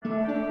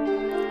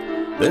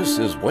This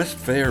is West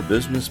Fair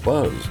Business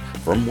Buzz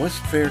from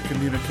West Fair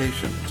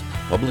Communications,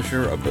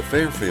 publisher of the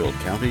Fairfield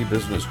County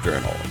Business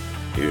Journal.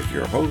 Here's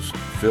your host,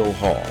 Phil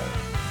Hall.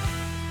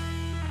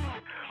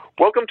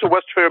 Welcome to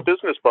West Fair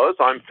Business Buzz.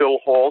 I'm Phil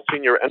Hall,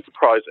 Senior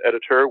Enterprise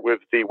Editor with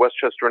the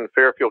Westchester and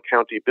Fairfield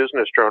County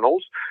Business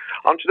Journals.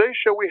 On today's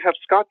show, we have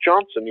Scott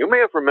Johnson. You may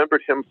have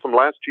remembered him from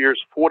last year's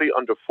 40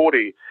 Under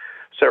 40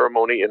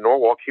 ceremony in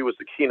Norwalk. He was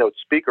the keynote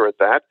speaker at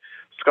that.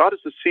 Scott is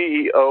the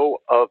CEO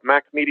of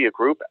Mac Media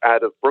Group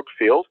out of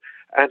Brookfield,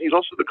 and he's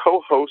also the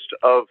co-host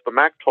of the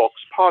Mac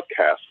Talks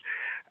podcast.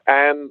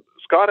 And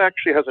Scott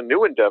actually has a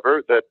new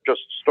endeavor that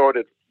just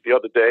started the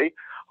other day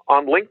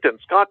on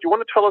LinkedIn. Scott, do you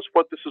want to tell us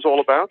what this is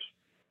all about?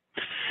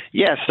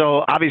 Yeah,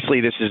 so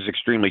obviously this is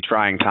extremely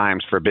trying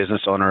times for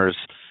business owners,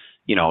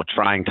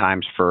 trying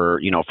times for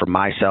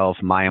myself,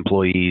 my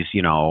employees,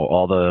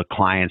 all the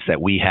clients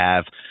that we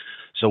have.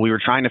 So we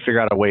were trying to figure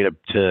out a way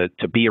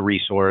to be a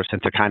resource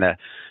and to kind of,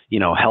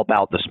 help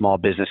out the small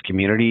business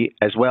community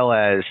as well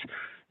as,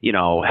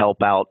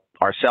 help out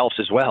ourselves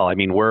as well. I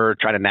mean, we're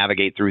trying to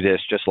navigate through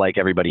this just like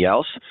everybody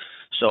else.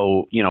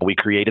 So, we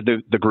created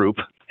the group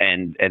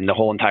and the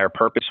whole entire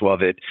purpose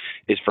of it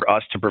is for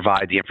us to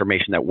provide the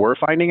information that we're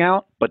finding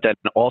out, but then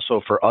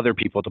also for other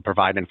people to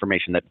provide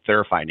information that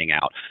they're finding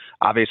out.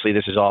 Obviously,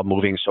 this is all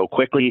moving so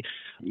quickly,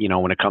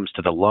 when it comes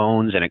to the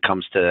loans and it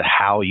comes to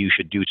how you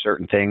should do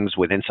certain things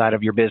inside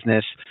of your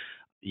business,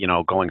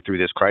 going through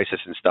this crisis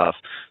and stuff.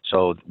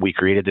 So we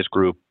created this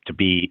group to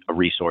be a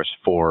resource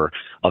for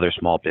other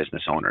small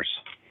business owners.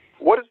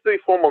 What is the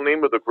formal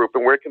name of the group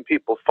and where can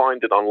people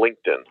find it on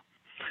LinkedIn?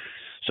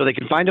 So they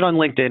can find it on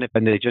LinkedIn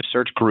and they just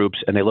search groups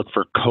and they look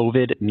for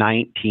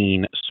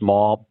COVID-19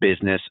 Small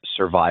Business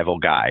Survival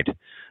Guide.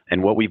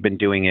 And what we've been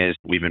doing is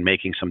we've been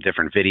making some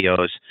different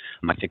videos.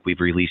 I think we've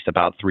released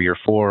about 3 or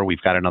 4.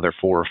 We've got another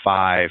 4 or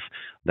 5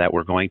 that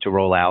we're going to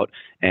roll out.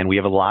 And we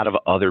have a lot of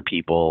other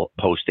people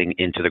posting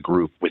into the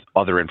group with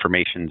other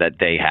information that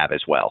they have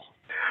as well.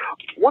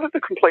 One of the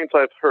complaints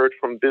I've heard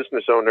from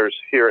business owners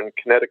here in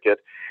Connecticut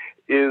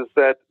is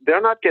that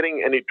they're not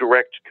getting any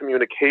direct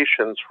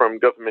communications from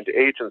government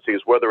agencies,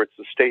 whether it's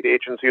the state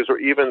agencies or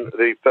even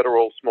the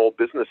Federal Small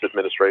Business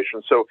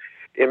Administration. So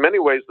in many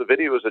ways, the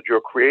videos that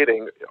you're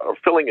creating are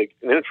filling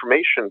an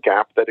information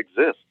gap that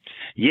exists.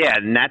 Yeah,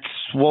 and that's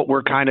what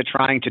we're kind of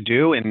trying to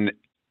do. And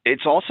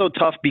it's also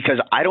tough because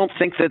I don't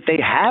think that they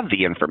have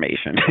the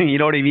information. You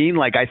know what I mean?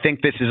 Like, I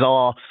think this is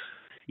all...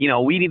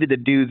 we needed to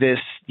do this,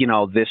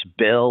 this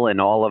bill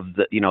and all of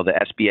the,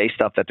 the SBA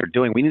stuff that they're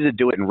doing. We need to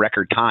do it in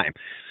record time.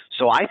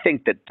 So I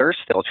think that they're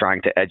still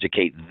trying to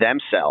educate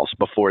themselves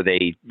before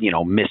they,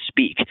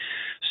 misspeak.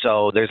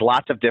 So there's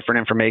lots of different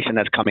information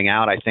that's coming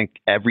out. I think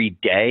every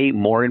day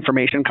more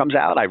information comes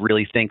out. I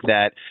really think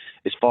that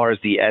as far as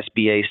the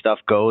SBA stuff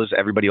goes,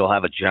 everybody will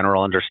have a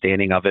general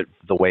understanding of it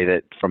the way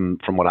that from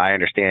what I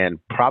understand,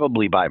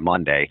 probably by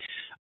Monday,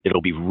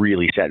 it'll be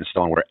really set in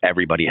stone where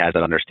everybody has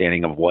an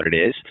understanding of what it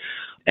is.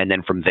 And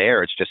then from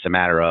there, it's just a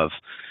matter of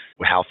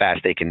how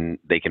fast they can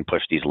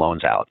push these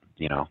loans out,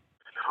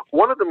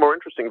 One of the more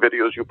interesting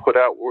videos you put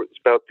out was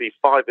about the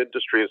 5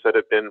 industries that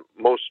have been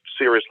most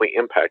seriously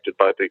impacted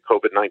by the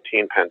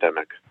COVID-19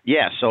 pandemic.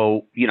 Yeah,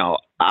 so,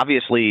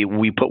 obviously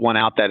we put one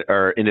out that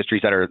are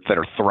industries that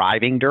are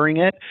thriving during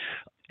it,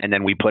 and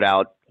then we put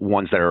out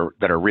ones that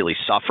are really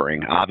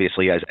suffering.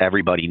 Obviously, as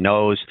everybody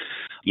knows,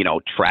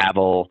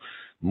 travel,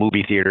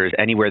 movie theaters,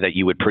 anywhere that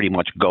you would pretty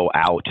much go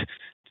out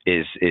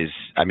is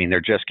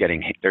they're just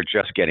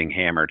getting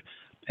hammered,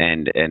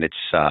 and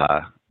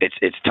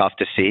it's tough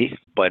to see,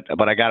 but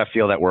I got to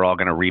feel that we're all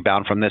going to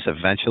rebound from this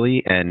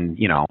eventually, and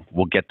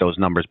we'll get those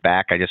numbers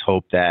back. I just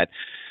hope that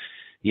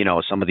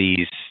some of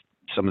these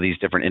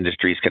different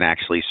industries can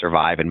actually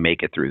survive and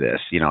make it through this.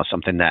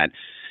 Something that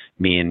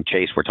me and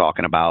Chase were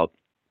talking about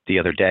the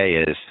other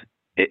day is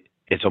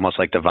it's almost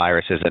like the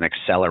virus is an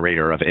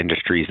accelerator of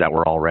industries that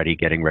were already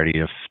getting ready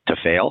to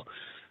fail.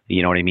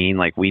 You know what I mean?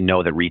 Like, we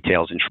know that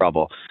retail's in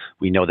trouble.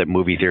 We know that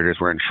movie theaters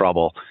were in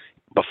trouble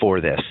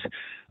before this.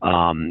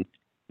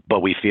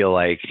 But we feel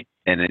like,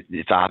 and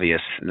it's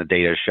obvious, and the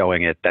data is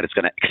showing it, that it's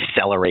going to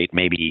accelerate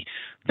maybe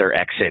their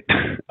exit,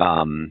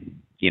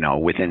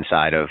 with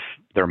inside of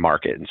their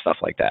market and stuff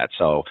like that.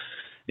 So,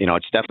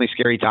 it's definitely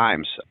scary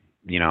times,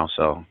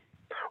 so.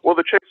 Well,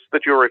 the Chase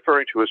that you're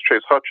referring to is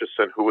Chase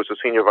Hutchison, who was a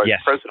senior vice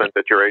president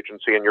at your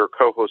agency and your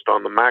co-host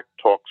on the Mac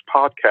Talks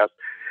podcast.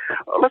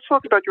 Let's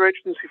talk about your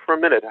agency for a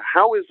minute.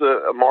 How is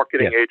a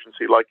marketing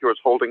agency like yours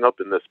holding up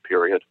in this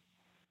period?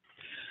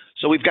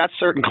 So we've got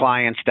certain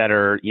clients that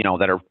are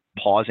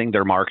pausing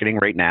their marketing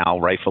right now,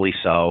 rightfully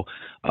so.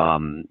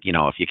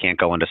 If you can't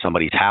go into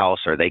somebody's house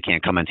or they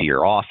can't come into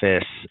your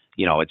office,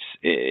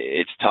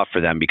 it's tough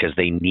for them because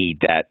they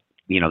need that,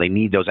 they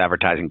need those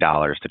advertising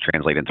dollars to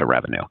translate into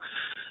revenue.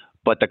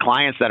 But the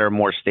clients that are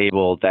more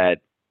stable,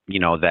 that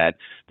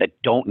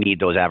don't need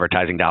those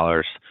advertising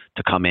dollars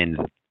to come in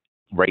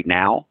right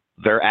now,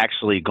 they're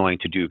actually going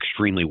to do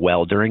extremely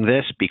well during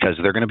this because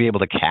they're going to be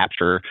able to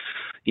capture,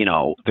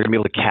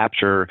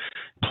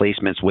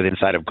 placements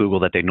inside of Google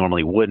that they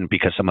normally wouldn't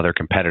because some of their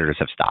competitors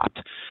have stopped.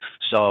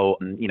 So,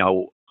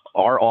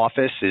 our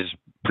office is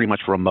pretty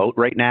much remote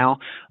right now.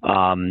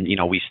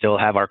 We still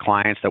have our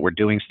clients that we're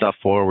doing stuff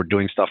for. We're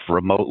doing stuff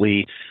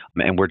remotely,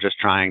 and we're just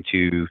trying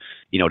to,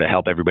 to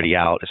help everybody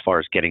out as far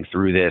as getting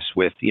through this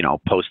with,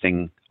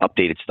 posting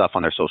updated stuff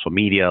on their social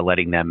media,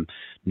 letting them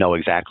know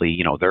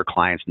exactly, their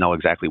clients know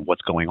exactly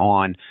what's going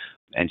on,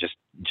 and just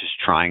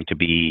trying to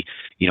be,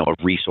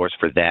 a resource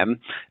for them,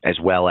 as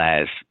well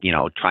as,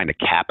 trying to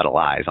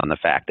capitalize on the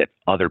fact that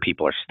other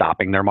people are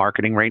stopping their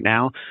marketing right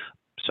now.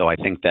 So I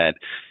think that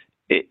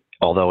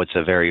although it's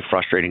a very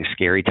frustrating,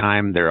 scary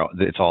time,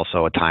 it's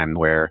also a time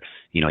where,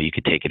 you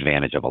could take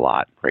advantage of a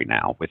lot right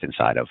now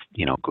inside of,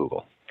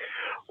 Google.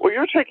 Well,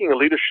 you're taking a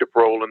leadership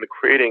role in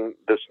creating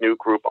this new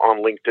group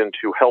on LinkedIn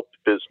to help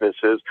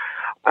businesses.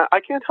 I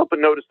can't help but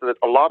notice that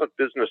a lot of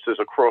businesses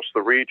across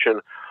the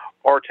region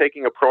are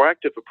taking a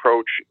proactive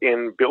approach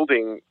in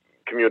building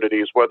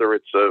communities, whether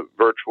it's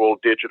virtual,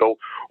 digital,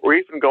 or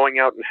even going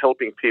out and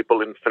helping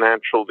people in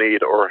financial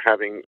need or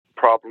having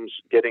problems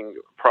getting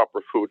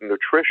proper food and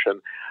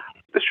nutrition.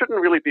 This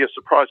shouldn't really be a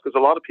surprise because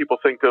a lot of people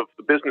think of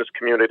the business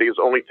community as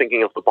only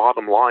thinking of the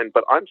bottom line,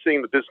 but I'm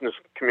seeing the business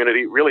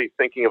community really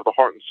thinking of the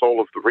heart and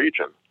soul of the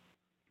region.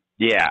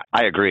 Yeah,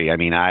 I agree. I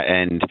mean,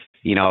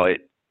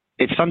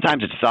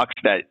 sometimes it sucks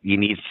that you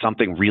need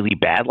something really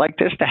bad like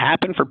this to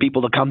happen for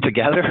people to come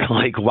together.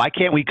 Like, why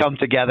can't we come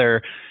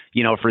together,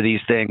 for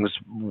these things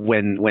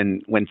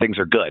when things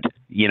are good?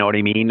 You know what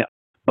I mean?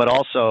 But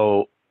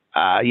also,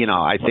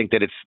 I think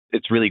that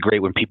it's really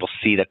great when people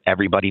see that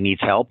everybody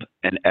needs help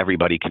and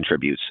everybody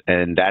contributes.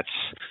 And that's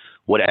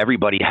what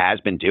everybody has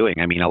been doing.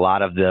 I mean, a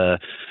lot of the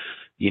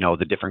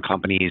different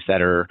companies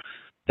that are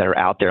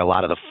out there, a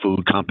lot of the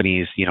food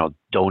companies,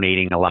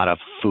 donating a lot of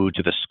food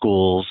to the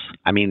schools.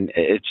 I mean,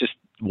 it's just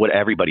what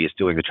everybody is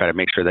doing to try to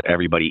make sure that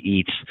everybody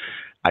eats,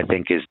 I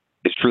think is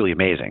truly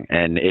amazing.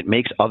 And it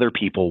makes other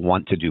people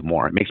want to do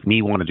more. It makes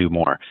me want to do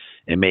more.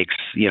 It makes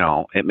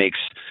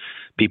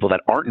people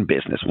that aren't in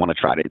business want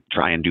to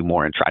try and do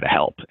more and try to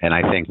help. And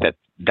I think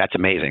that's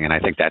amazing. And I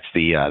think that's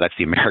the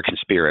American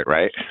spirit,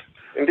 right?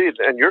 Indeed,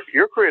 and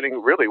you're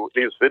creating really,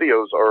 these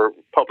videos are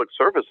public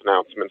service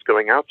announcements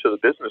going out to the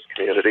business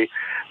community,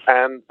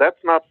 and that's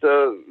not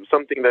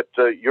something that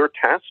you're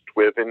tasked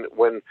with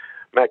when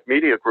Mac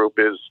Media Group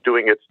is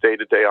doing its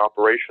day-to-day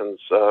operations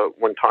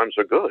when times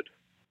are good.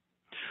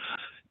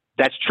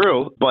 That's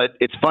true, but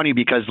it's funny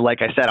because,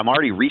 like I said, I'm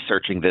already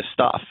researching this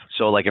stuff.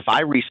 So, like, if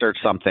I research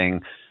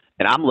something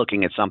and I'm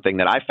looking at something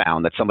that I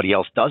found that somebody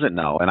else doesn't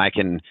know, and I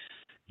can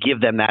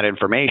give them that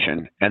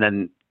information, and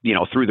then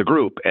through the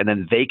group, and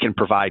then they can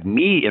provide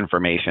me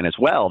information as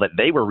well that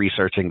they were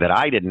researching that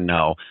I didn't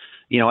know,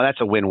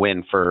 that's a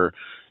win-win for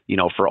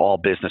all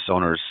business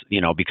owners,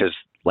 because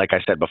like I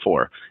said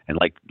before, and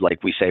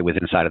like we say with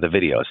inside of the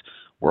videos,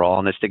 we're all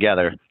in this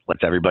together.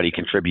 Let's everybody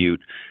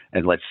contribute,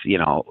 and let's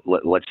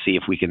see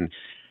if we can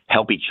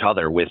help each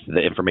other with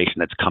the information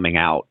that's coming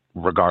out,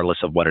 regardless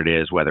of what it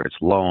is, whether it's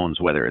loans,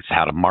 whether it's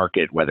how to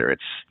market, whether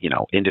it's,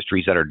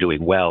 industries that are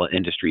doing well,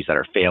 industries that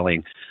are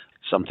failing,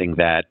 something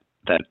that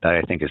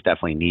I think is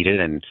definitely needed.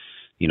 And,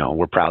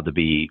 we're proud to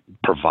be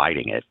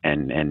providing it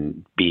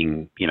and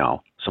being,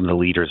 some of the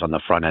leaders on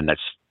the front end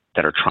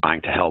that are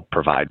trying to help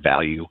provide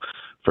value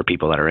for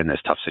people that are in this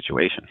tough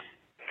situation.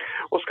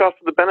 Well, Scott,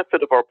 for the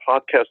benefit of our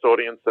podcast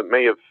audience that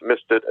may have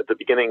missed it at the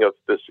beginning of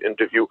this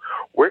interview,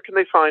 where can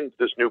they find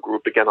this new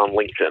group again on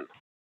LinkedIn?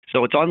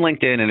 So it's on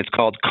LinkedIn, and it's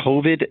called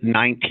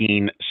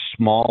COVID-19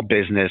 Small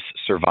Business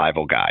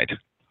Survival Guide.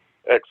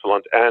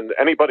 Excellent. And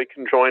anybody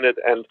can join it,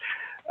 and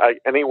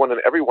anyone and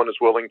everyone is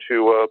willing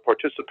to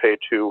participate,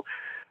 to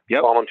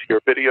volunteer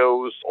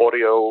videos,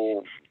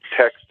 audio,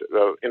 text,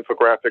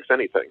 infographics,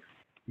 anything.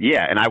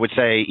 Yeah, and I would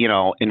say,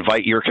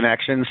 invite your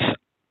connections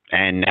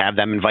and have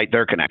them invite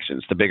their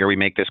connections. The bigger we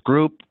make this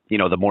group,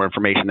 the more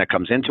information that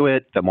comes into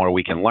it, the more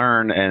we can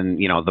learn, and,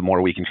 the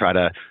more we can try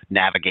to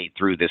navigate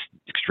through this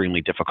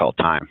extremely difficult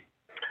time.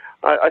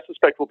 I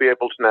suspect we'll be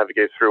able to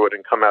navigate through it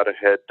and come out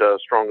ahead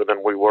stronger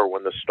than we were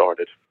when this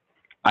started.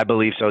 I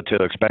believe so,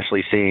 too,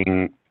 especially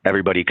seeing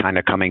everybody kind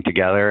of coming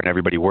together and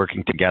everybody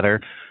working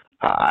together.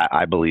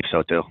 I believe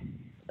so, too.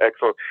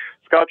 Excellent.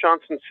 Scott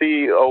Johnson,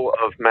 CEO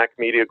of Mac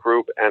Media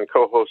Group and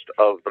co-host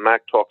of the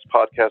Mac Talks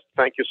podcast,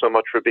 thank you so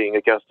much for being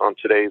a guest on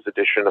today's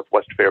edition of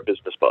West Fair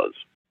Business Buzz.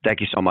 Thank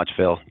you so much,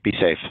 Phil. Be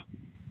safe.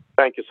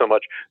 Thank you so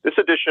much. This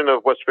edition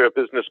of West Fair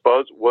Business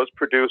Buzz was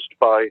produced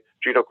by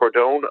Gino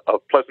Cordone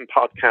of Pleasant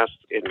Podcasts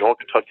in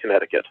Naugatuck,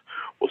 Connecticut.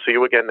 We'll see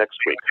you again next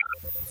week.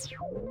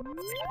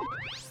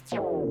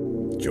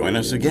 Join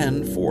us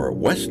again for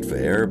West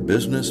Fair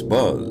Business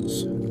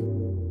Buzz.